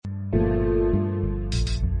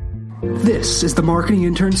This is the Marketing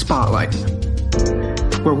Intern Spotlight,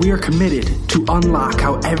 where we are committed to unlock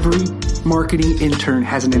how every marketing intern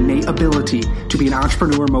has an innate ability to be an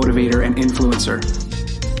entrepreneur, motivator, and influencer.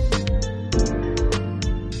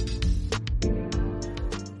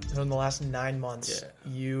 So in the last 9 months,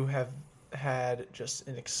 you have had just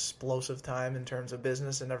an explosive time in terms of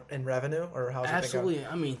business and revenue, or how's it Absolutely.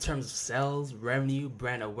 I mean, in terms of sales, revenue,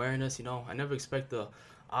 brand awareness, I never expect the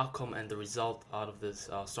outcome and the result out of this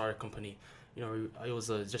startup company. It was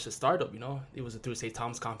just a startup, It was a through St.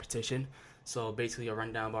 Thomas competition. So basically a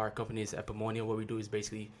rundown of our company is Epimonio. What we do is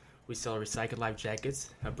basically we sell recycled life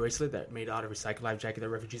jackets, a bracelet that made out of recycled life jacket that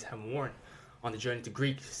refugees have worn on the journey to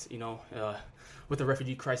Greece, with the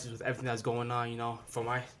refugee crisis, with everything that's going on, for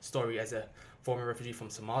my story as a former refugee from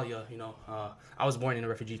Somalia, I was born in a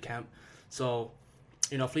refugee camp. So,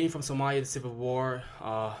 fleeing from Somalia, the civil war,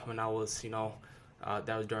 when I was,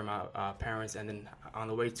 that was during my parents. And then on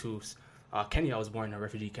the way to Kenya, I was born in a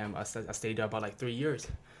refugee camp. I stayed there about 3 years.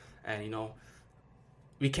 And,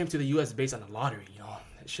 we came to the U.S. based on the lottery,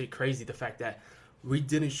 That shit crazy, the fact that we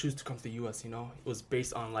didn't choose to come to the U.S., It was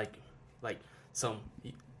based on, some...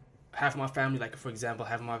 half of my family, for example,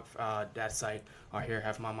 half of my dad's side are here,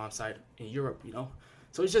 half of my mom's side in Europe,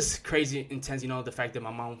 So it's just crazy intense, the fact that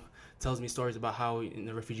my mom tells me stories about how in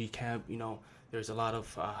the refugee camp, there's a lot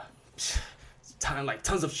of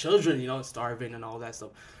tons of children, starving and all that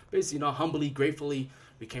stuff. Basically, humbly, gratefully,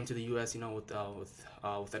 we came to the U.S.,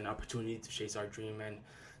 with an opportunity to chase our dream. And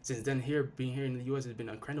since then, being here in the U.S. has been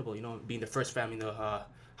incredible, being the first family in the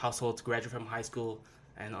household to graduate from high school.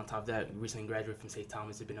 And on top of that, recently graduated from St.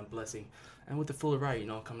 Thomas. It's been a blessing. And with the full ride,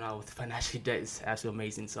 coming out with financial debt is absolutely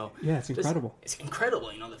amazing. So yeah, it's incredible. It's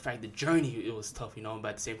incredible, the fact the journey, it was tough, but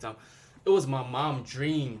at the same time, it was my mom's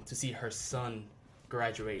dream to see her son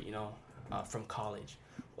graduate, from college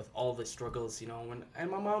with all the struggles,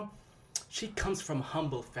 and my mom, she comes from a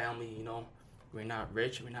humble family, We're not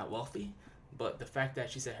rich, we're not wealthy, but the fact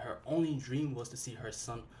that she said her only dream was to see her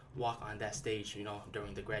son walk on that stage,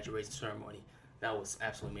 during the graduation ceremony. That was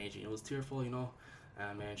absolutely amazing. It was tearful,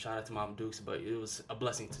 man, shout out to Mom Dukes, but it was a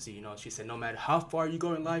blessing to see, She said, no matter how far you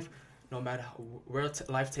go in life, no matter where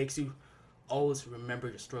life takes you, always remember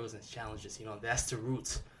your struggles and challenges, That's the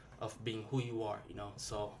roots of being who you are,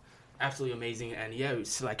 So absolutely amazing. And yeah,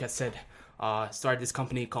 it's, like I said, started this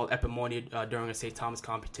company called Epimonio during a St. Thomas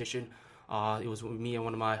competition. It was with me and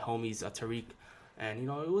one of my homies, Tariq. And,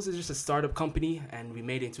 it was just a startup company, and we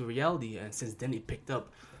made it into reality. And since then, it picked up.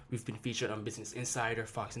 We've been featured on Business Insider,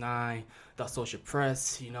 Fox 9, The Social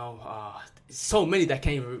Press, so many that I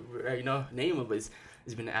can't even, name them, but it's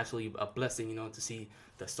been absolutely a blessing, to see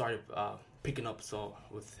the startup picking up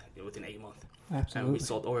within 8 months. Absolutely. And we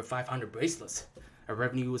sold over 500 bracelets. Our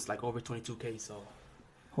revenue was over 22K, so.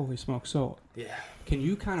 Holy smoke. So, yeah. Can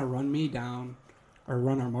you kind of run me down, or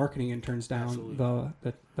run our marketing interns down,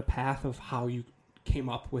 the path of how you came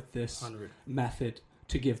up with this method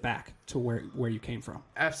to give back to where you came from?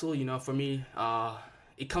 Absolutely, for me,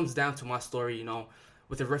 it comes down to my story,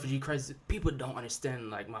 with the refugee crisis. People don't understand,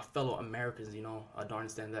 my fellow Americans, don't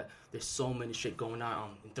understand that there's so many shit going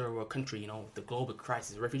on in third world country, the global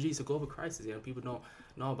crisis. Refugees are a global crisis, people don't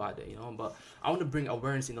know about that, but I want to bring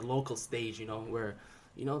awareness in the local stage, where,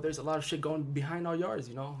 there's a lot of shit going behind our yards,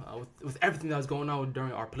 with everything that was going on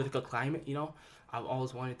during our political climate, I've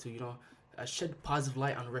always wanted to, shed positive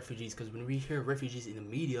light on refugees, because when we hear refugees in the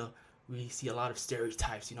media, we see a lot of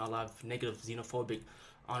stereotypes, a lot of negative, xenophobic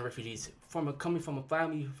on refugees. Coming from a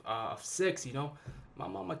family of 6, my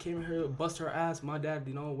mama came here, bust her ass. My dad,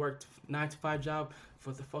 worked 9-to-5 job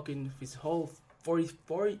for his whole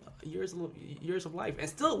 40 years of life, and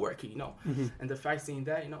still working, Mm-hmm. And the fact seeing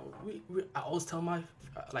that, I always tell my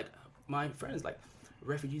friends,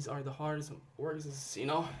 refugees are the hardest workers,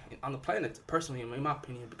 on the planet, personally, in my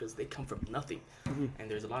opinion, because they come from nothing. Mm-hmm. And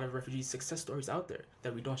there's a lot of refugee success stories out there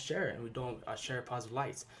that we don't share, and we don't share positive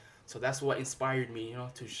lights. So that's what inspired me,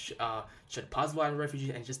 to shed positive light on refugees,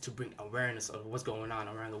 and just to bring awareness of what's going on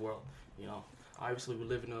around the world. Obviously we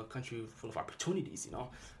live in a country full of opportunities.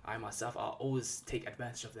 I myself, I'll always take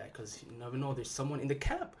advantage of that, because you never know, there's someone in the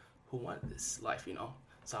camp who wants this life.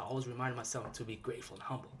 So I always remind myself to be grateful and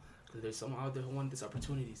humble, because there's someone out there who wants this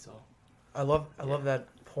opportunity. So I love that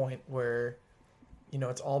point where,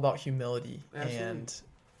 it's all about humility. Absolutely. And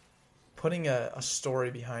putting a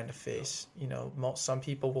story behind a face. Some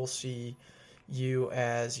people will see you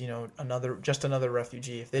as, another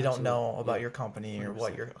refugee if they don't know about your company or 100%.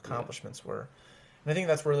 What your accomplishments were. And I think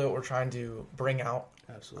that's really what we're trying to bring out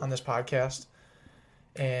on this podcast,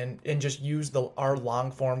 and just use our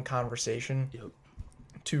long form conversation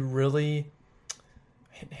to really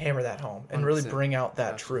hammer that home and really 100%. bring out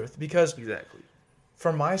that Absolutely. truth. Because Exactly.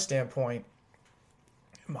 from my standpoint,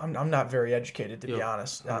 I'm not very educated, to be Yep.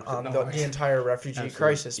 honest, 100%. on No the worries. entire refugee Absolutely.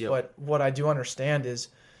 crisis. Yep. But what I do understand is,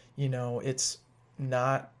 it's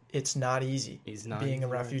not easy It's not being a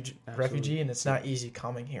easy, right? refugee, Absolutely. and it's not easy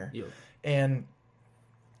coming here. Yep. And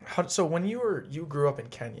so when you grew up in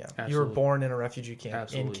Kenya, you were Absolutely. born in a refugee camp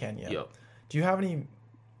Absolutely. in Kenya. Yep. Do you have any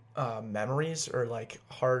memories or like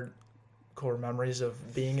hardcore memories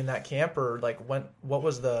of being in that camp, or like what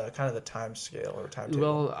was the kind of the time scale or timetable?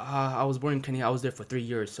 Well, I was born in Kenya. I was there for 3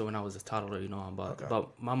 years. So when I was a toddler, Okay. but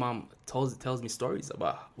my mom tells me stories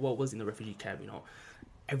about what was in the refugee camp.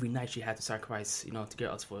 Every night she had to sacrifice, to get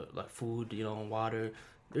us for like food, water.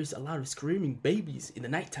 There's a lot of screaming babies in the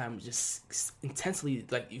nighttime, just intensely.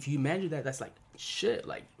 Like if you imagine that, that's like shit.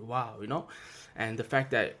 Like wow, And the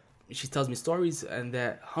fact that she tells me stories and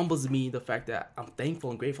that humbles me, the fact that I'm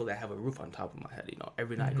thankful and grateful that I have a roof on top of my head.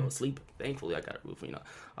 Every night I go to sleep, thankfully I got a roof.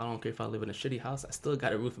 I don't care if I live in a shitty house, I still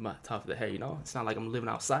got a roof on my top of the head. It's not like I'm living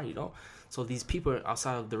outside. So these people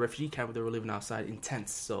outside of the refugee camp, they were living outside in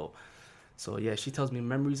tents. So yeah, she tells me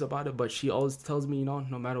memories about it, but she always tells me, no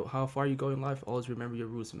matter how far you go in life, always remember your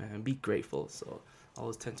roots, man, and be grateful. So I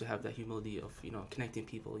always tend to have that humility of, connecting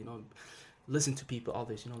people, listen to people,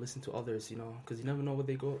 others, listen to others, because you never know what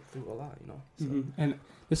they go through a lot, So, And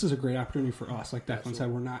this is a great opportunity for us. Like Declan said,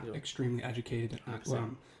 Absolutely. we're not Yep. extremely educated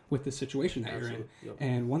 100%. with the situation that you're in. Absolutely. Yep.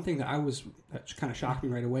 And one thing that kind of shocked me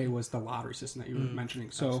right away was the lottery system that you were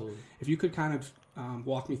mentioning. So Absolutely. if you could kind of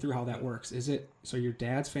walk me through how that works. Is it, so your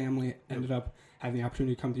dad's family ended up having the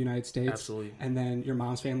opportunity to come to the United States? Absolutely. And then your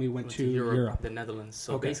mom's family went to Europe, Europe. the Netherlands.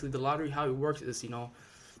 So Okay. basically the lottery, how it works is,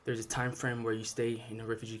 there's a time frame where you stay in a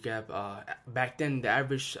refugee camp. Back then, the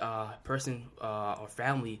average person or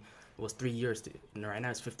family was 3 years. Right now,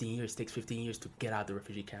 it's 15 years. It takes 15 years to get out of the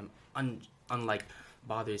refugee camp. Unlike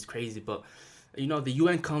Bother is crazy, but the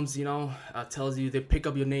UN comes, tells you, they pick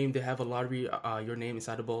up your name. They have a lottery, your name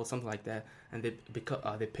inside the bowl, something like that, and they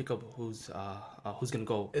pick up who's gonna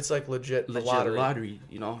go. It's like legit the Legit lottery.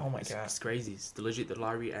 Oh my God. it's crazy. It's the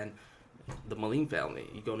lottery. And the Malim family,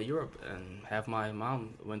 you go to Europe, and have my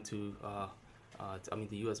mom went to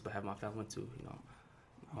the US, but have my family went to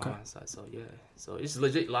on my side. So yeah, so it's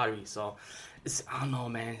legit lottery. So I don't know,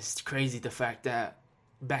 man, it's crazy the fact that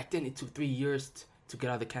back then it took 3 years to get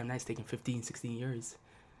out of the camp. Now it's taking 15, 16 years.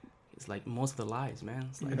 It's like most of the lives, man.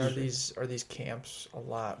 It's like And are these camps a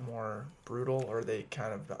lot more brutal, or are they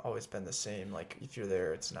kind of always been the same? Like if you're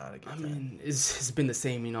there, it's not a good time. I mean, it's been the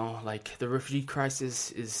same, like the refugee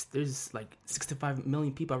crisis there's like 65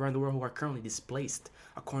 million people around the world who are currently displaced,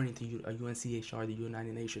 according to UNCHR, the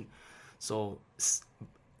United Nations. So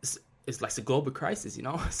it's like a global crisis,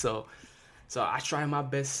 So I try my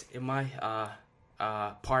best in my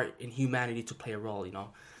part in humanity to play a role,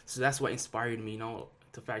 So that's what inspired me,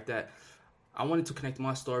 the fact that I wanted to connect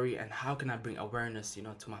my story and how can I bring awareness,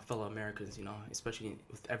 to my fellow Americans, especially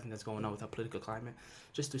with everything that's going on with our political climate,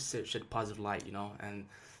 just to shed positive light, and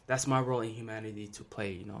that's my role in humanity to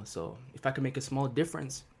play, So if I can make a small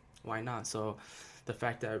difference, why not? So the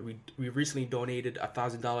fact that we recently donated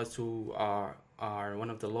 $1,000 to our one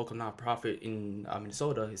of the local nonprofit in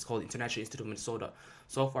Minnesota. It's called International Institute of Minnesota.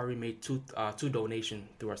 So far, we made two donations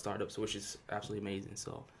through our startups, which is absolutely amazing.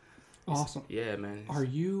 So Awesome. Yeah, man. Are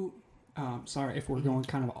you, sorry if we're going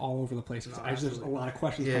kind of all over the place, because there's a lot of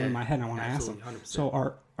questions Yeah, coming in my head and I want to ask them. 100%.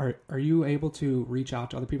 So are you able to reach out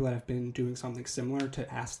to other people that have been doing something similar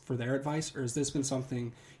to ask for their advice, or has this been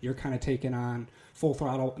something you're kind of taking on full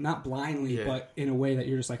throttle, not blindly, but in a way that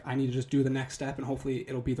you're just like, I need to just do the next step and hopefully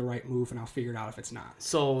it'll be the right move and I'll figure it out if it's not?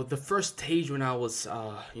 So the first stage when I was,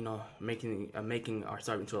 making our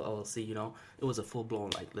start into an LLC, it was a full blown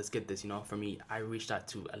like, let's get this. For me, I reached out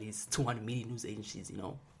to at least 200 media news agencies.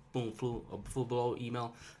 Boom, full blown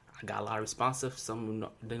email. I got a lot of responsive, some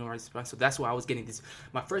didn't respond. So that's why I was getting this.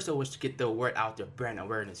 My first goal was to get the word out there, brand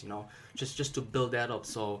awareness, just to build that up.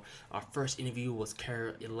 So our first interview was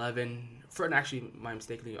Care 11. Our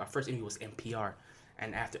first interview was NPR.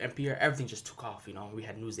 And after NPR, everything just took off. We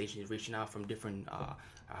had news agencies reaching out from different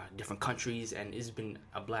countries, and it's been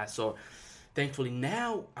a blast. So thankfully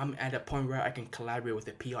now I'm at a point where I can collaborate with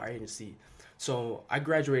a PR agency. So I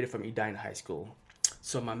graduated from Edina High School.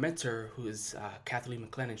 So my mentor, who is Kathleen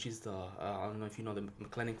McLennan, she's the, I don't know if you know the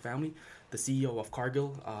McLennan family, the CEO of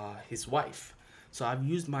Cargill, his wife. So I've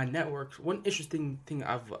used my network. One interesting thing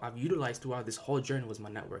I've utilized throughout this whole journey was my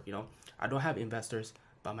network, I don't have investors,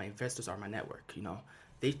 but my investors are my network,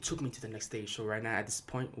 They took me to the next stage. So right now at this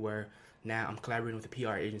point where now I'm collaborating with a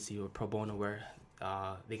PR agency or pro bono where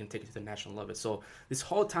they can take it to the national level. So this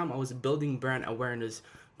whole time I was building brand awareness,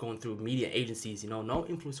 going through media agencies, no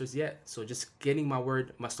influencers yet. So just getting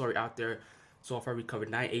my story out there. So far we covered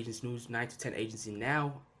 9 to 10 agencies.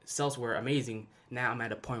 Now sales were amazing. Now I'm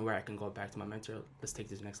at a point where I can go back to my mentor. Let's take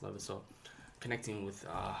this to the next level. So connecting with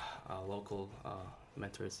local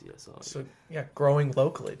mentors. Yeah, so growing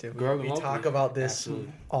locally, dude. Growing we locally, talk about this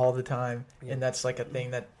absolutely. all the time, and that's like a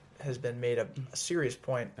thing that has been made a serious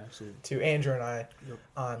point to Andrew and I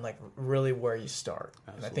on like really where you start.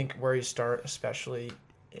 And I think where you start, especially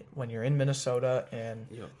when you're in Minnesota and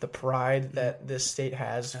the pride that this state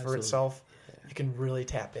has for itself, you can really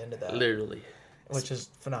tap into that. Literally. Which is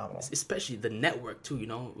phenomenal. Especially the network too,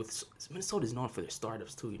 with Minnesota is known for their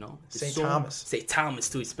startups too, St. Thomas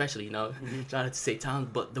too, especially, Shout out to St. Thomas,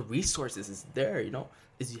 but the resources is there,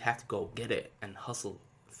 is you have to go get it and hustle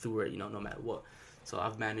through it, no matter what. So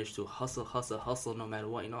I've managed to hustle no matter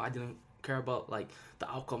what, I didn't care about like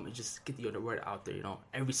the outcome and just get the word out there,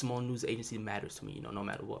 Every small news agency matters to me, no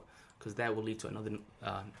matter what, because that will lead to another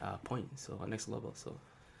point, so next level. So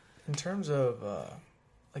in terms of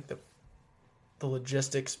like the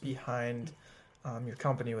logistics behind your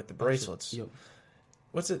company with the bracelets. Yep.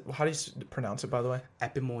 What's it? How do you pronounce it, by the way?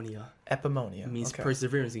 Epimonia. Epimonia. It means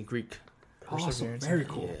perseverance in Greek. Awesome. Very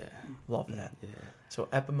cool. Yeah. Love that. Yeah. So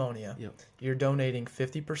Epimonia. Yep. You're donating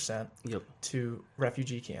 50% to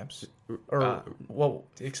refugee camps. Or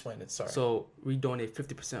explain it. Sorry. So we donate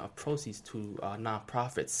 50% of proceeds to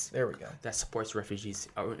nonprofits. There we go. That supports refugees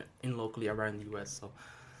in locally around the U.S. So.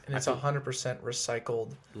 And it's 100%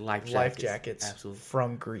 recycled life jackets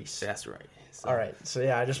from Greece. That's right. So, all right. So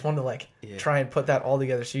I just wanted to try and put that all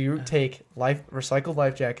together. So you take recycled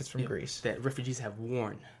life jackets from Greece that refugees have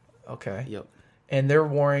worn. Okay. Yep. And they're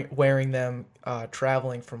wearing them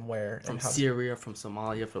traveling from where? From Syria, from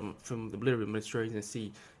Somalia, from the literally Mediterranean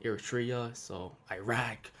Sea, Eritrea, so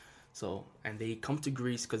Iraq. So, and they come to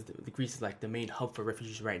Greece because the Greece is like the main hub for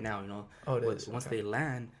refugees right now, Oh, it is. Once they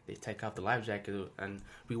land, they take off the life jacket, and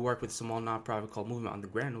we work with a small nonprofit called Movement on the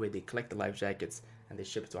Ground, where they collect the life jackets and they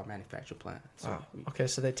ship it to our manufacturing plant. So wow. Okay,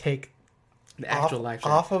 so they take the actual life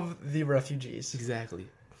jacket off of the refugees. Exactly.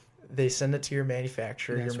 They send it to your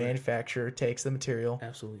manufacturer. That's your manufacturer takes the material,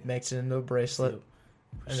 makes it into a bracelet,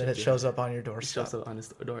 and then it shows up on your doorstep. It shows up on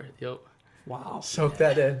the door. Yep. Wow. Soak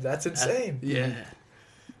that in. That's insane. Yeah.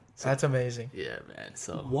 That's amazing. Yeah, man.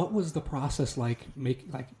 So what was the process like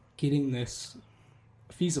getting this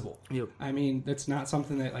feasible? Yep. I mean, that's not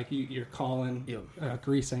something that like you're calling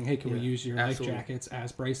Greece saying, "Hey, can we use your life jackets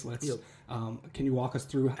as bracelets?" Yep. Can you walk us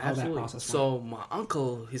through how that process went? So my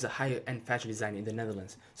uncle, he's a high-end fashion designer in the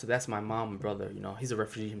Netherlands. So that's my mom and brother. He's a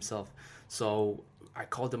refugee himself. So I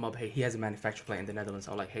called him up. Hey, he has a manufacturing plant in the Netherlands.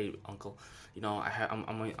 I'm like, hey, uncle,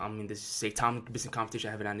 I'm in this St. Thomas business competition.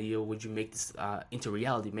 I have an idea. Would you make this into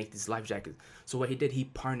reality? Make this life jacket? So what he did, he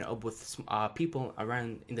partnered up with people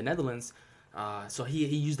around in the Netherlands. So he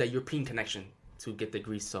used that European connection to get the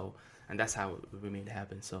Greece. So, and that's how we made it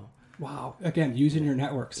happen. So. Wow! Again, using your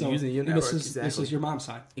network. So using your network. This is your mom's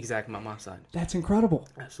side. Exactly, my mom's side. That's incredible.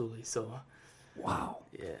 Absolutely. So. Wow.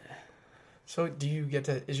 Yeah. So do you get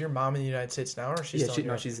to? Is your mom in the United States now, or she's still?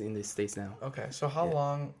 No, she's in the States now. Okay. So how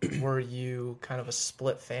long were you kind of a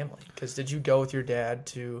split family? Because did you go with your dad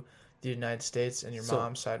to the United States, and your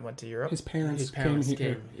mom's side went to Europe? His parents came here.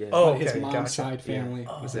 Here. Yeah. Oh, okay. His mom's side family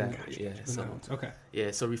was exactly. in the Netherlands. Okay. Yeah.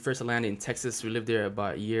 So we first landed in Texas. We lived there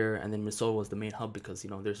about a year, and then Minnesota was the main hub because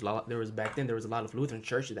there was a lot of Lutheran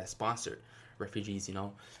churches that sponsored refugees.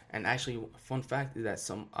 And actually, fun fact is that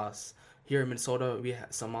us here in Minnesota, we have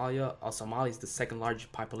Somalia. Somalia is the second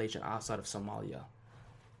largest population outside of Somalia.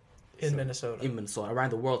 In Minnesota, around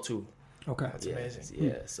the world too. Okay, that's amazing.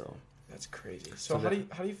 Yeah. So. That's crazy. So how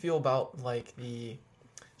do you feel about like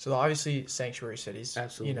so obviously sanctuary cities?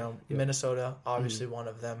 Absolutely. Minnesota, obviously one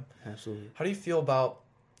of them. Absolutely. How do you feel about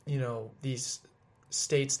these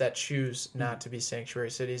states that choose not to be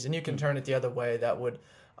sanctuary cities? And you can turn it the other way. That would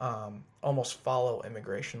almost follow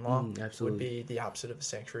immigration law. Absolutely. Would be the opposite of a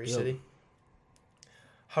sanctuary city.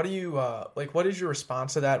 How do you what is your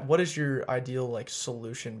response to that? What is your ideal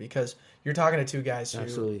solution? Because you're talking to two guys who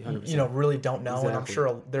 100%. Really don't know, and I'm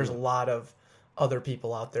sure there's a lot of other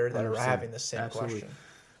people out there that are having the same question.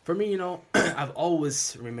 For me, I've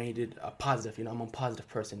always remained positive. I'm a positive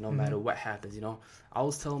person no matter what happens. I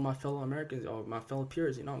always tell my fellow Americans or my fellow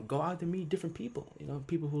peers, go out and meet different people.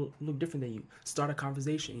 People who look different than you. Start a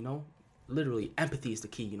conversation. Literally, empathy is the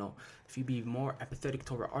key. If you be more empathetic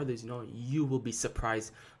toward others, you will be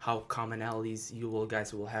surprised how commonalities you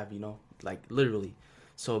guys will have. Literally.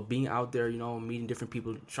 So being out there, meeting different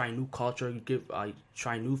people, trying new culture,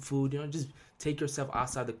 trying new food, just take yourself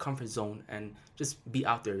outside the comfort zone and just be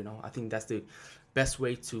out there. I think that's the best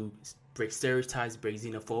way to break stereotypes, break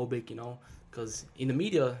xenophobic, you know, because in the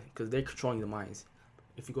media, because they're controlling the minds.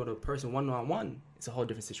 If you go to a person one-on-one, it's a whole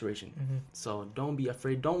different situation. Mm-hmm. So don't be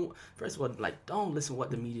afraid. First of all, like, don't listen to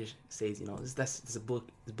what the media says, you know. It's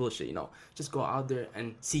bullshit, you know. Just go out there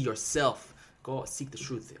and see yourself. Go seek the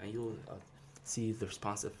truth, and you'll see the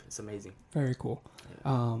responsive. It's amazing. Very cool.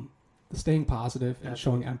 Yeah. The staying positive and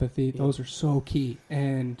showing empathy, Yeah. those are so key.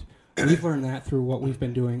 And we've learned that through what we've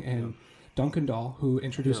been doing. And Duncan Dahl, who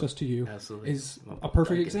introduced us to you, is a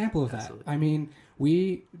perfect example of that. Absolutely. I mean,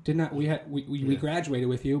 we graduated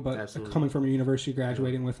with you, but coming from a university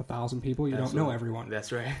graduating with 1,000 people, you don't know everyone.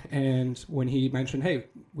 That's right. And when he mentioned, hey,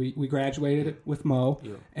 we graduated with Mo,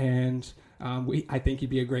 and I think he'd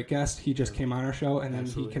be a great guest. He just came on our show, and then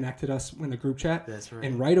he connected us in the group chat. That's right.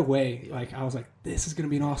 And right away, like, I was like, this is going to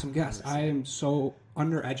be an awesome guest. I am so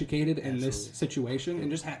undereducated in this situation, and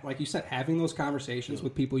just like you said, having those conversations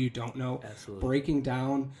with people you don't know, breaking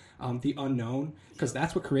down the unknown, because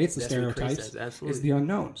that's what creates the stereotypes is the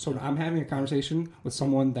unknown. So I'm having a conversation with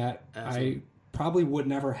someone that I probably would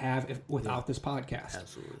never have without this podcast.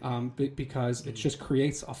 Absolutely. Because it just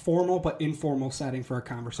creates a formal but informal setting for a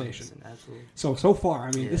conversation. Absolutely. So far,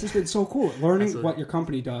 I mean, this has been so cool. Learning what your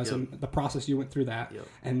company does and the process you went through that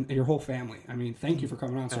and your whole family. I mean, thank you for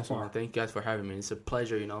coming on so far. Thank you guys for having me. It's a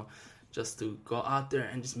pleasure, you know, just to go out there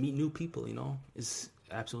and just meet new people, you know. It's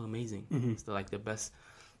absolutely amazing. It's like the best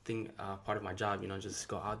thing, part of my job, you know, just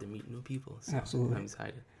go out there and meet new people. So absolutely. I'm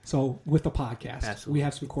excited. So with the podcast, we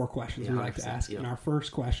have some core questions we like to ask. Yep. And our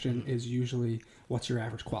first question is usually, what's your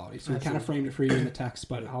average quality? So we kind of framed it for you in the text,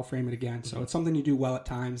 but I'll frame it again. So it's something you do well at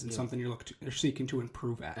times and something you're seeking to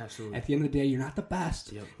improve at. Absolutely. At the end of the day, you're not the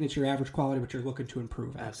best, and it's your average quality, but you're looking to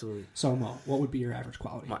improve at. Absolutely. So Mo, what would be your average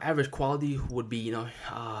quality? My average quality would be, you know,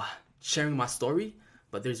 sharing my story.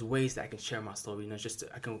 But there's ways that I can share my story, you know,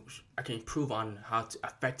 I can improve on how to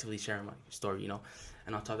effectively share my story, you know.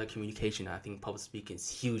 And on top of that, communication, I think public speaking is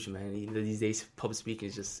huge, man. You know, these days, public speaking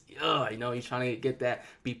is just, you know, you're trying to get that,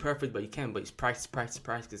 be perfect, but you can't, but it's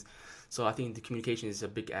practice. So I think the communication is a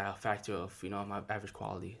big factor of, you know, my average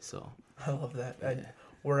quality, so. I love that.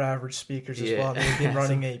 We're average speakers as well. I mean, we've been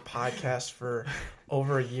running a podcast for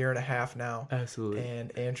over a year and a half now. Absolutely.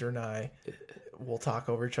 And Andrew and I will talk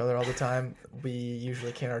over each other all the time. We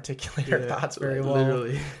usually can't articulate our thoughts very well.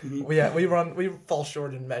 Literally. We fall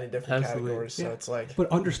short in many different categories. So it's like,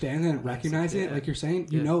 but understanding and recognizing it, like you're saying,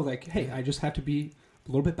 you know, like, hey, I just have to be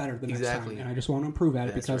a little bit better the next time, and I just want to improve at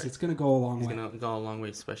it because it's going to go a long way. It's going to go a long way,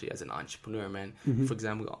 especially as an entrepreneur, man. For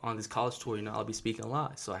example, on this college tour, you know, I'll be speaking a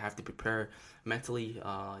lot, so I have to prepare mentally,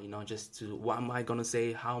 you know, just to what am I going to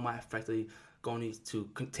say, how am I effectively going to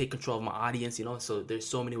take control of my audience, you know. So there's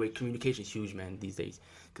so many ways. Communication is huge, man, these days,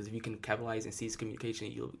 because if you can capitalize and seize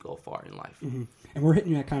communication, you'll go far in life. And we're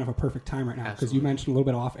hitting you at kind of a perfect time right now, because you mentioned a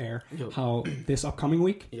little bit off air how this upcoming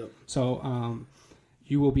week, so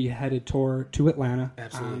you will be headed to Atlanta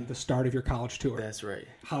on the start of your college tour. That's right.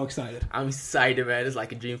 How excited? I'm excited, man. It's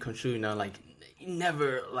like a dream come true, you know, like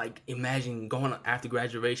never like imagine going after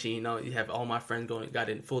graduation, you know, you have all my friends got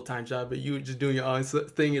a full-time job, but you just doing your own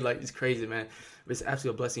thing. You're like, it's crazy, man. But it's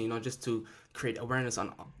absolutely a blessing, you know, just to create awareness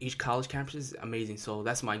on each college campus is amazing. So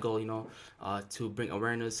that's my goal, you know, to bring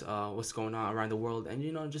awareness, what's going on around the world, and,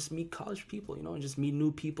 you know, just meet college people, you know, just meet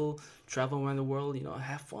new people, travel around the world, you know,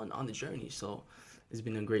 have fun on the journey. So it's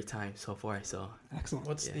been a great time so far. So excellent.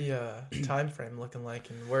 What's the time frame looking like,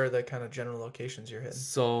 and where are the kind of general locations you're hitting?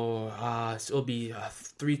 So it'll be a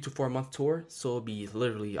 3 to 4 month tour. So it'll be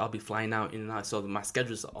literally, I'll be flying out in and out. So my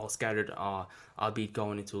schedule's all scattered. I'll be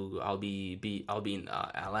in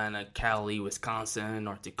Atlanta, Cali, Wisconsin,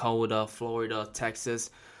 North Dakota, Florida, Texas,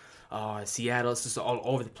 Seattle. It's just all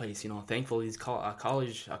over the place, you know. Thankfully, these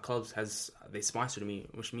college clubs they sponsored me,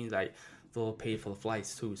 which means like they'll pay for the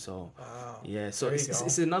flights too. So so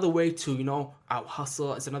it's another way to, you know, out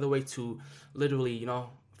hustle. It's another way to literally, you know,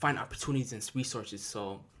 find opportunities and resources.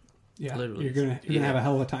 So literally, you're gonna have a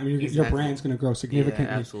hell of a time. Your brand's gonna grow significantly.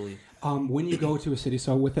 Yeah, absolutely. When you go to a city,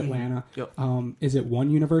 so with Atlanta, is it one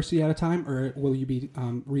university at a time, or will you be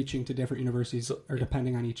reaching to different universities, or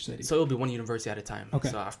depending on each city? So it'll be one university at a time. Okay.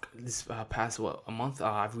 So this past a month,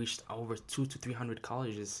 I've reached over 200 to 300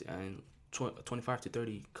 colleges, and 25 to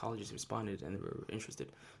 30 colleges responded and they were interested.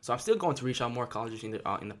 So I'm still going to reach out more colleges in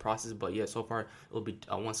the process, but yeah, so far it'll be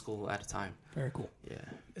one school at a time. Very cool. Yeah.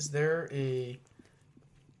 Is there a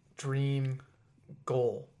dream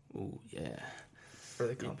goal? Ooh, yeah. For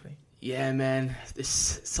the company? Yeah, man. There's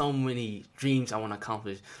so many dreams I want to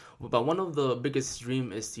accomplish, but one of the biggest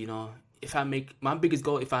dream is, you know, if I make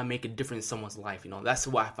a difference in someone's life, you know, that's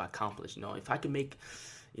what I've accomplished. You know, if I can make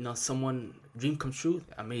someone dream come true,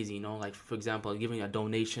 amazing. Like for example, giving a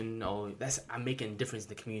donation, or I'm making a difference in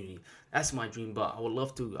the community. That's my dream. But I would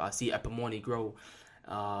love to see Epimoni grow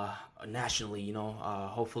nationally.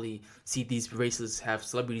 Hopefully see these bracelets, have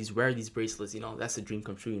celebrities wear these bracelets. That's a dream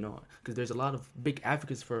come true. Because there's a lot of big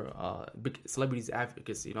advocates for big celebrities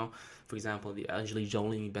advocates. For example, the Angelina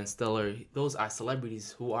Jolie, Ben Stiller. Those are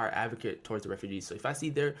celebrities who are advocate towards the refugees. So if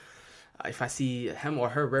I see him or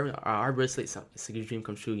her wearing our bracelet, it's a dream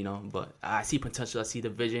come true, But I see potential, I see the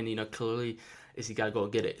vision, clearly. You got to go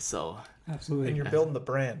get it. So absolutely, and you're building the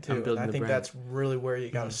brand too. And I think that's really where you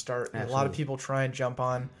got to start. A lot of people try and jump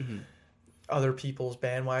on other people's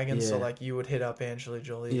bandwagons. So like you would hit up Angelina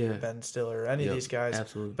Jolie, or Ben Stiller, or any of these guys,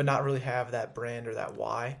 but not really have that brand or that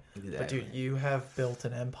why. Exactly. But dude, you have built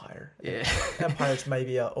an empire. Yeah, empire's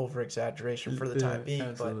maybe an over exaggeration for the time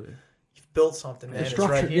being, but you've built something, man. It's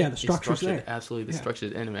right here. Yeah, the structure's there. Absolutely, the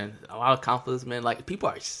structure's in, man. A lot of confidence, man. Like people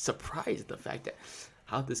are surprised at the fact that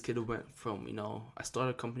how this kid went from, I started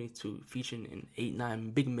a company to featuring in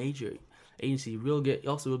 8-9 big major agency. Real Get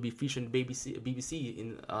also will be featuring BBC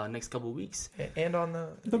in next couple of weeks. And on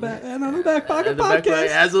the back pocket podcast.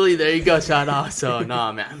 Absolutely, there you go, shout out. So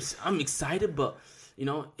no, man, I'm excited, but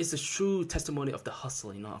it's a true testimony of the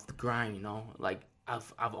hustle, of the grind, like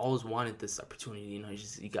I've always wanted this opportunity,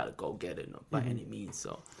 you gotta go get it by any means.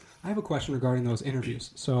 So I have a question regarding those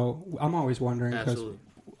interviews. So I'm always wondering because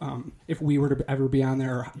if we were to ever be on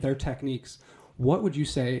there, or their techniques, what would you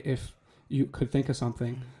say if you could think of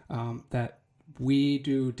something that we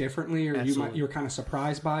do differently, or you're kind of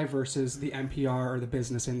surprised by versus the NPR or the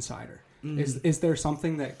Business Insider? Is there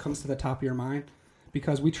something that comes to the top of your mind?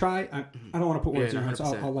 Because we try. I don't want to put words in your mouth,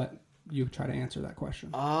 so I'll let you try to answer that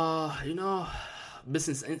question.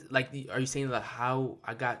 Business, like, are you saying that how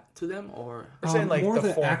I got to them, or saying like more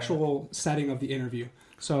the format. actual setting of the interview?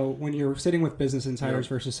 So when you're sitting with Business Insiders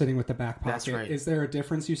versus sitting with the back pocket, is there a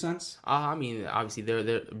difference you sense? I mean, obviously,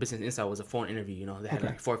 their Business Insider was a phone interview. They had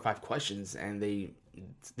like 4 or 5 questions, and they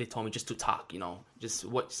told me just to talk. Just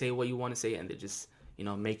say what you want to say, and they just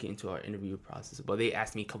make it into our interview process. But they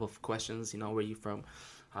asked me a couple of questions. Where are you from?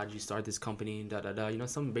 How did you start this company?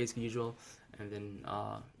 Some basic usual, and then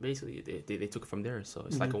basically they took it from there. So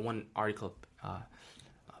it's like a one article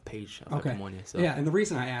page of Epimonia. So yeah, and the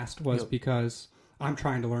reason I asked was because I'm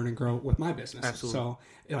trying to learn and grow with my business. Absolutely.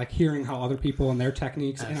 So, like hearing how other people and their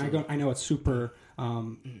techniques, and I know it's super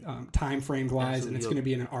time frame wise, and it's going to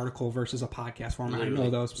be in an article versus a podcast format. Literally. I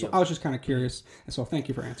know those, so I was just kind of curious, and so thank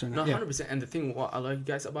you for answering that. No, 100%. And the thing what I like you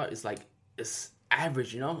guys about is like it's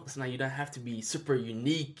average. It's not, you don't have to be super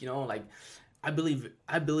unique. Like I believe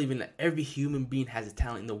in every human being has a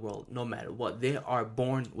talent in the world, no matter what. They are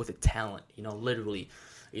born with a talent. Literally.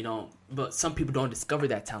 But some people don't discover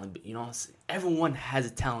that talent. But, everyone has a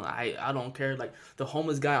talent. I don't care. Like the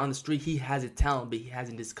homeless guy on the street, he has a talent, but he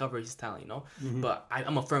hasn't discovered his talent. But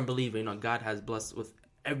I'm a firm believer. God has blessed with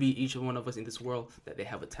each one of us in this world that they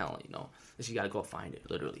have a talent. That you got to go find it.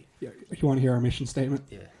 Literally. Yeah. You want to hear our mission statement?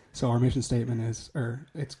 Yeah. So our mission statement is, or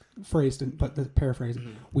it's phrased, but the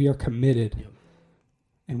paraphrasing: we are committed. Yep.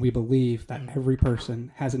 And we believe that every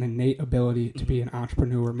person has an innate ability to be an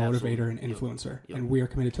entrepreneur, motivator, and influencer. Yep. And we are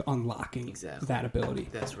committed to unlocking that ability.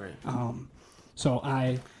 That's right. So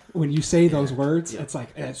when you say those words, it's like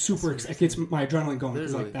super. It gets my adrenaline going.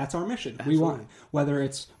 It's like that's our mission. Absolutely. We want, whether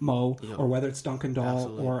it's Mo or whether it's Duncan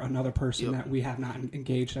Dahl or another person that we have not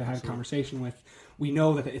engaged to have a conversation with. We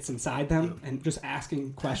know that it's inside them, and just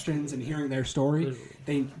asking questions and hearing their story,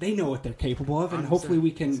 they know what they're capable of, and hopefully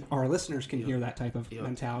our listeners can hear that type of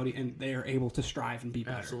mentality, and they are able to strive and be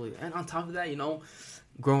better. Absolutely. And on top of that,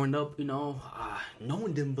 growing up, no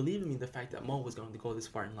one didn't believe in me, the fact that Mo was going to go this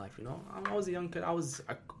far in life. I was a young kid. I was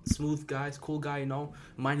a smooth guy, cool guy,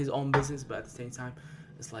 mind his own business, but at the same time,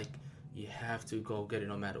 it's like you have to go get it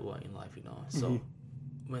no matter what in life, So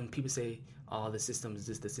when people say, oh, the system is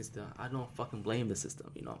just the system, I don't fucking blame the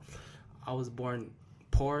system, I was born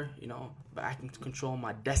poor, but I can control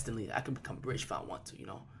my destiny. I can become rich if I want to,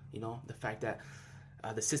 the fact that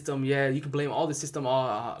the system, you can blame all the system,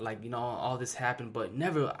 all this happened, but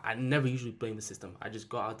I never usually blame the system. I just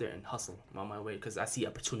go out there and hustle on my way because I see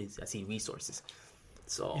opportunities, I see resources.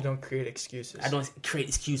 So you don't create excuses. I don't create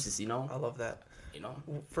excuses, I love that.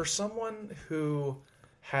 For someone who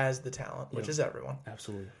has the talent, which is everyone.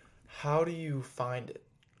 Absolutely. How do you find it?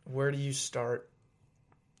 Where do you start?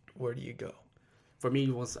 Where do you go? For me,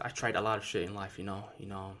 I tried a lot of shit in life,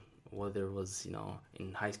 whether it was,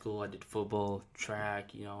 in high school, I did football,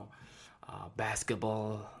 track,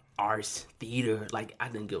 basketball, arts, theater. Like, I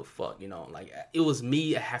didn't give a fuck, like, it was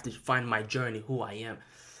me. I have to find my journey, who I am.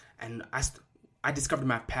 And I discovered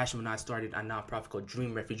my passion when I started a nonprofit called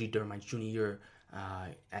Dream Refugee during my junior year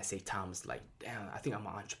at St. Thomas. Like, damn, I think I'm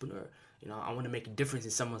an entrepreneur. You know, I want to make a difference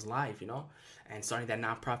in someone's life, you know. And starting that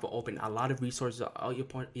nonprofit opened a lot of resources.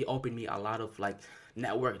 It opened me a lot of, like,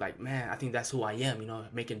 network. Like, man, I think that's who I am, you know,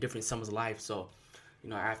 making a difference in someone's life. So, you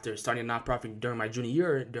know, after starting a nonprofit during my junior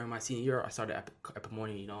year, during my senior year, I started Epic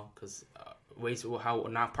Morning, you know, because ways how a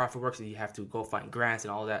nonprofit works is you have to go find grants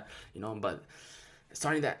and all that, you know. But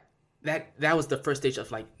starting that was the first stage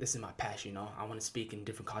of, like, this is my passion, you know. I want to speak in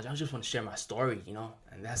different colleges. I just want to share my story, you know,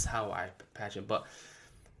 and that's how I passion. But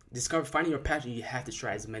finding your passion, you have to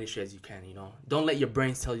try as many shit as you can, you know. Don't let your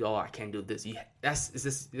brains tell you, oh, I can't do this.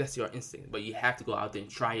 That's your instinct, but you have to go out there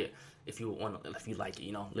and try it if you like it,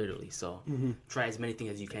 you know, literally. So try as many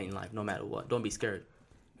things as you can in life, no matter what. Don't be scared.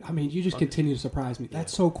 I mean, you just continue to surprise me.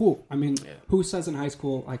 That's so cool. I mean, who says in high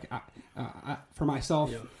school, like, for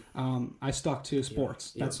myself, I stuck to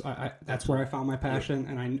sports. That's where I found my passion,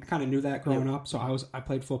 and I kind of knew that growing up. So I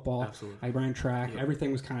played football. Absolutely. I ran track.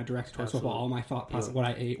 Everything was kind of directed towards football. All my thought process, what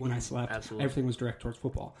I ate, when I slept, everything was directed towards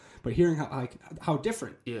football. But hearing how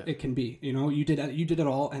different it can be, you know, you did it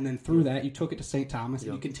all, and then through that you took it to St. Thomas,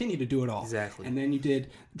 and you continue to do it all. Exactly. And then you did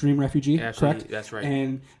Dream Refugee, correct? That's right.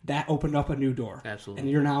 And that opened up a new door. Absolutely. And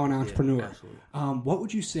you're now an entrepreneur. Yeah, absolutely. What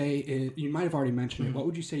would you say you might have already mentioned it. What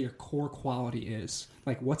would you say your core quality is?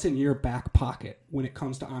 Like, what's in your back pocket when it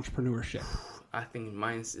comes to entrepreneurship? I think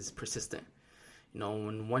mine is persistent. You know,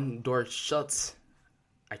 when one door shuts,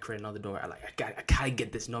 I create another door. I gotta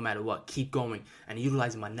get this no matter what. Keep going. And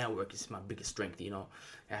utilizing my network is my biggest strength, you know.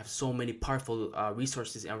 I have so many powerful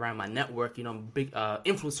resources around my network, you know, big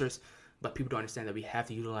influencers. But people don't understand that we have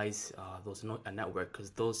to utilize those network, because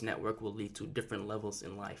those network will lead to different levels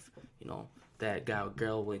in life, you know. That guy or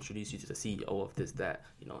girl will introduce you to the CEO of this, that,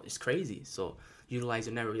 you know, it's crazy. So utilize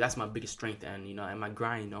your network. That's my biggest strength. And, you know, and my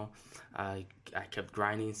grind, you know, I kept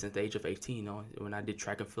grinding since the age of 18, you know. When I did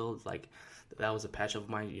track and field, like, that was a passion of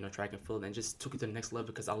mine, you know, track and field, and just took it to the next level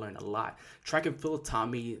because I learned a lot. Track and field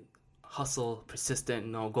taught me hustle, persistent,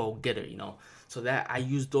 you know, go get it, you know. So that I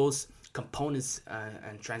use those components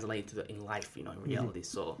and translate in life, you know, in reality.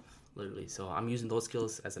 So literally, so I'm using those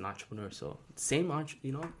skills as an entrepreneur. So same,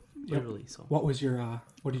 you know, literally. So what was your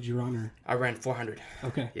what did you run? Or I ran 400.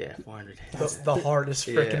 Okay. Yeah, 400. The hardest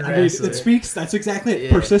freaking race. It speaks. That's exactly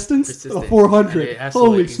it. Persistence. The 400.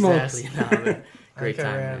 Holy smokes! Exactly. No, great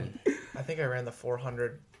time, man. I think I ran the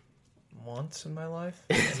 400 once in my life,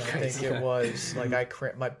 and I think it was like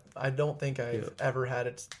I don't think I've ever had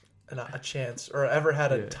a chance or ever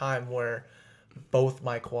had a time where both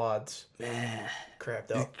my quads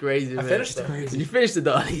crapped out. It's crazy, man. I finished it. Crazy. You finished it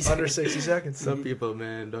though. Under 60 seconds. Some people,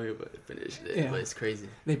 man, don't even finish it, but it's crazy.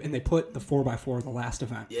 They put the 4x4 the last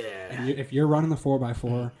event. Yeah. And if you're running the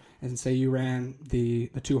 4x4, and say you ran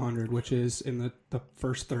the 200, which is in the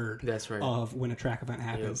first third That's right. of when a track event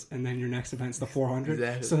happens, and then your next event's the 400.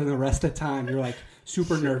 Exactly. So then the rest of the time you're like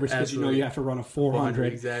super nervous because you know you have to run a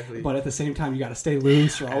 400. Exactly. But at the same time you got to stay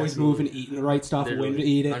loose. You're always moving, eating the right stuff, when to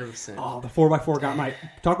eat it. 100%. Oh, the 4x4 got my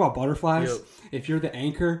talk about butterflies. Yep. If you're the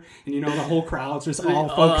anchor and you know the whole crowd's just all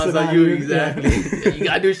focusing on you, exactly. You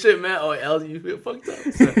gotta do shit, man, or else you feel fucked up.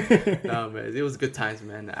 So, no, man, it was good times,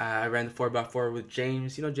 man. I ran the 4x4 with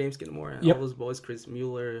James. You know James Skidmore and all those boys, Chris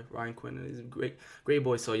Mueller, Ryan Quinn. He's a great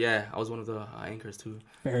boy. So yeah, I was one of the anchors too.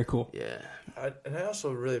 Very cool. Yeah. And I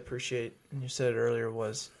also really appreciate, and you said it earlier,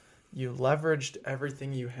 was you leveraged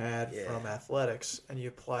everything you had from athletics and you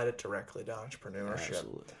applied it directly to entrepreneurship.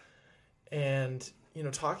 Absolutely. And you know,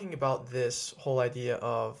 talking about this whole idea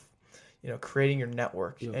of, you know, creating your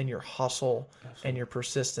network and your hustle and your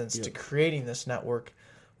persistence to creating this network,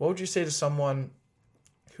 what would you say to someone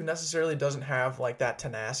who necessarily doesn't have like that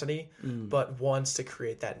tenacity, but wants to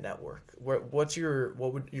create that network? What would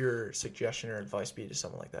your suggestion or advice be to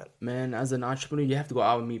someone like that? Man, as an entrepreneur, you have to go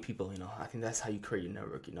out and meet people. You know, I think that's how you create your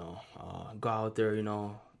network. You know, go out there. You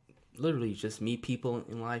know, literally just meet people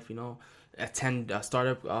in life. You know, attend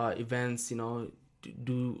startup events. You know,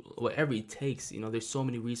 do whatever it takes. You know, there's so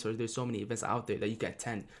many resources, there's so many events out there that you can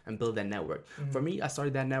attend and build that network. For me, I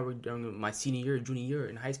started that network during my junior year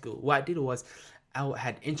in high school. What I did was I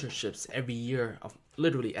had internships every year.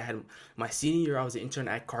 Literally, I had my senior year, I was an intern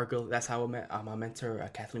at Cargill. That's how I met my mentor,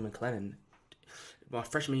 Kathleen McLennan. My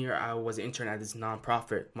freshman year, I was an intern at this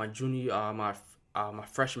nonprofit. My junior, my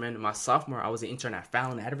freshman, my sophomore, I was an intern at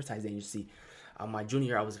Fallon Advertising Agency. My junior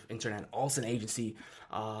year, I was an intern at Olsen Agency.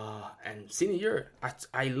 And senior year,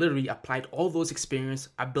 I literally applied all those experience.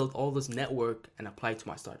 I built all this network and applied to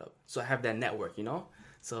my startup. So I have that network, you know?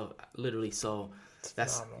 So literally, so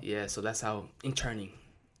that's phenomenal. So that's how interning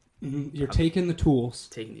You're taking the tools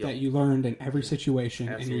Yep. that you learned in every situation,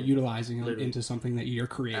 Absolutely. and you're utilizing them Literally. into something that you're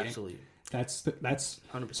creating. Absolutely. That's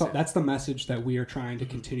 100%. so that's the message that we are trying to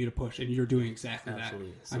continue to push, and you're doing exactly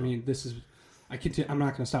Absolutely. that. I mean, this is. I'm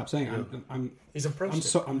not going to stop saying it. He's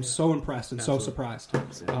impressed. I'm so impressed and so surprised.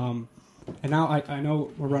 And now I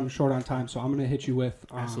know we're running short on time, so I'm going to hit you with.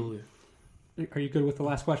 Absolutely. Are you good with the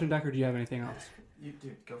last question, Deck, or do you have anything else? You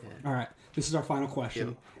do go for it. All right. This is our final question,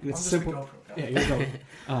 Yep. and it's I'm simple. just a GoPro guy. Yeah,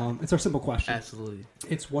 you're go. It's our simple question. Absolutely.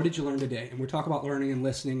 It's what did you learn today? And we talk about learning and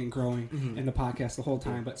listening and growing Mm-hmm. in the podcast the whole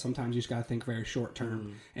time, but sometimes you just got to think very short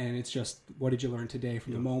term. And it's just what did you learn today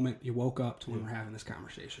from the moment you woke up to when we're having this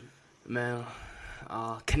conversation? Man,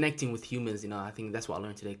 connecting with humans, I think that's what I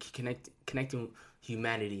learned today. Connecting with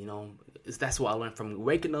humanity, that's what I learned from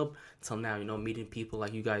waking up till now, meeting people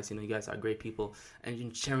like you guys, you guys are great people,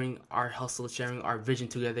 and sharing our hustle, sharing our vision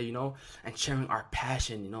together, and sharing our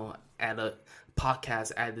passion, at a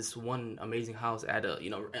podcast, at this one amazing house, at a,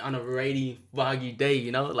 on a rainy, foggy day,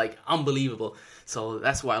 like unbelievable. So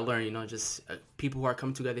that's what I learned, just people who are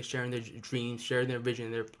coming together, sharing their dreams, sharing their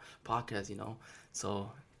vision, their podcast,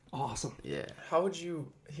 so. Awesome. Yeah. How would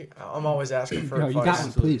you? I'm always asking for Yo, advice. you got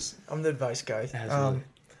one, please. I'm the advice guy. Absolutely.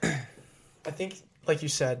 I think, like you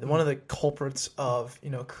said, one of the culprits of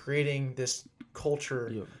creating this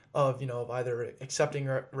culture of of either accepting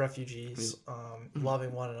refugees,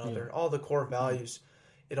 loving one another, all the core values,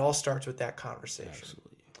 it all starts with that conversation.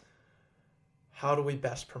 Absolutely. How do we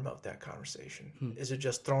best promote that conversation? Is it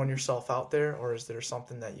just throwing yourself out there, or is there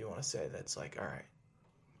something that you want to say that's like, all right,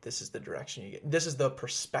 this is the direction you get. This is the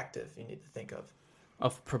perspective you need to think of.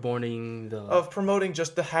 Of promoting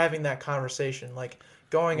just having that conversation, like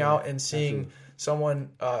going out and seeing someone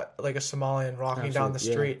like a Somalian walking down the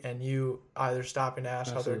street, and you either stop and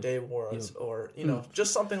ask how their day was, or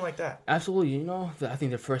just something like that. Absolutely, I think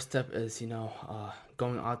the first step is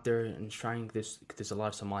going out there and trying this. There's a lot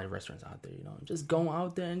of Somali restaurants out there, just going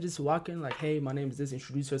out there and just walking like, hey, my name is this.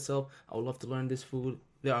 Introduce yourself. I would love to learn this food.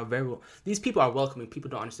 They are these people are welcoming. People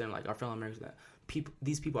don't understand, like our fellow Americans, that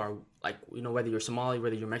these people are like, whether you're Somali,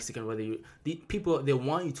 whether you're Mexican, the people, they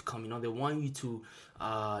want you to come, they want you to,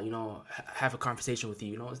 have a conversation with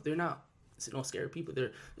you, they're not, scary people.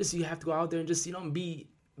 They're just, you have to go out there and just,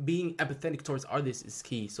 being empathetic towards others is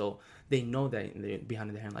key. So they know that, and they're behind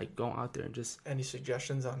their hand, like going out there and just. Any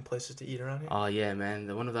suggestions on places to eat around here? Oh yeah,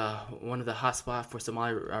 man. One of the hot spot for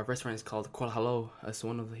Somali restaurants is called Kola Halo. That's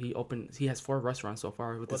one of he has 4 restaurants so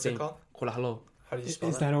far with What's the same. it called? Kola Halo. How do you spell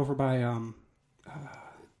Is that over by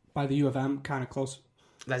the U of M, kind of close?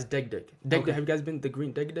 That's Degdeg. Degdeg. Okay. Have you guys been to the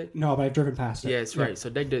Green Degdeg? No, but I've driven past it. Yeah, it's right. So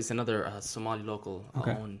Degdeg is another Somali local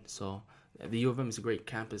Okay. owned. So the U of M is a great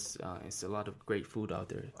campus. It's a lot of great food out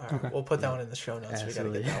there. All right, Okay. we'll put that one in the show notes.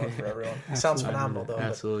 Absolutely. We got to get that one for everyone. Sounds Absolutely. phenomenal, though.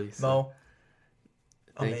 Absolutely. Mo,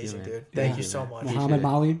 Thank you, amazing, man. dude. Thank Thank you, you so man. much. Appreciate Mohamed it.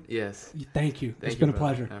 Malim, Yes. thank you. It's Thank been you, a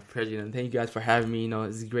pleasure. Pleasure. And thank you guys for having me.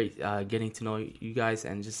 It's great getting to know you guys,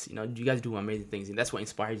 and just you guys do amazing things, and that's what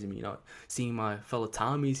inspires me. Seeing my fellow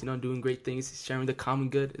Tommies, doing great things, sharing the common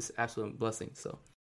good is absolute blessing. So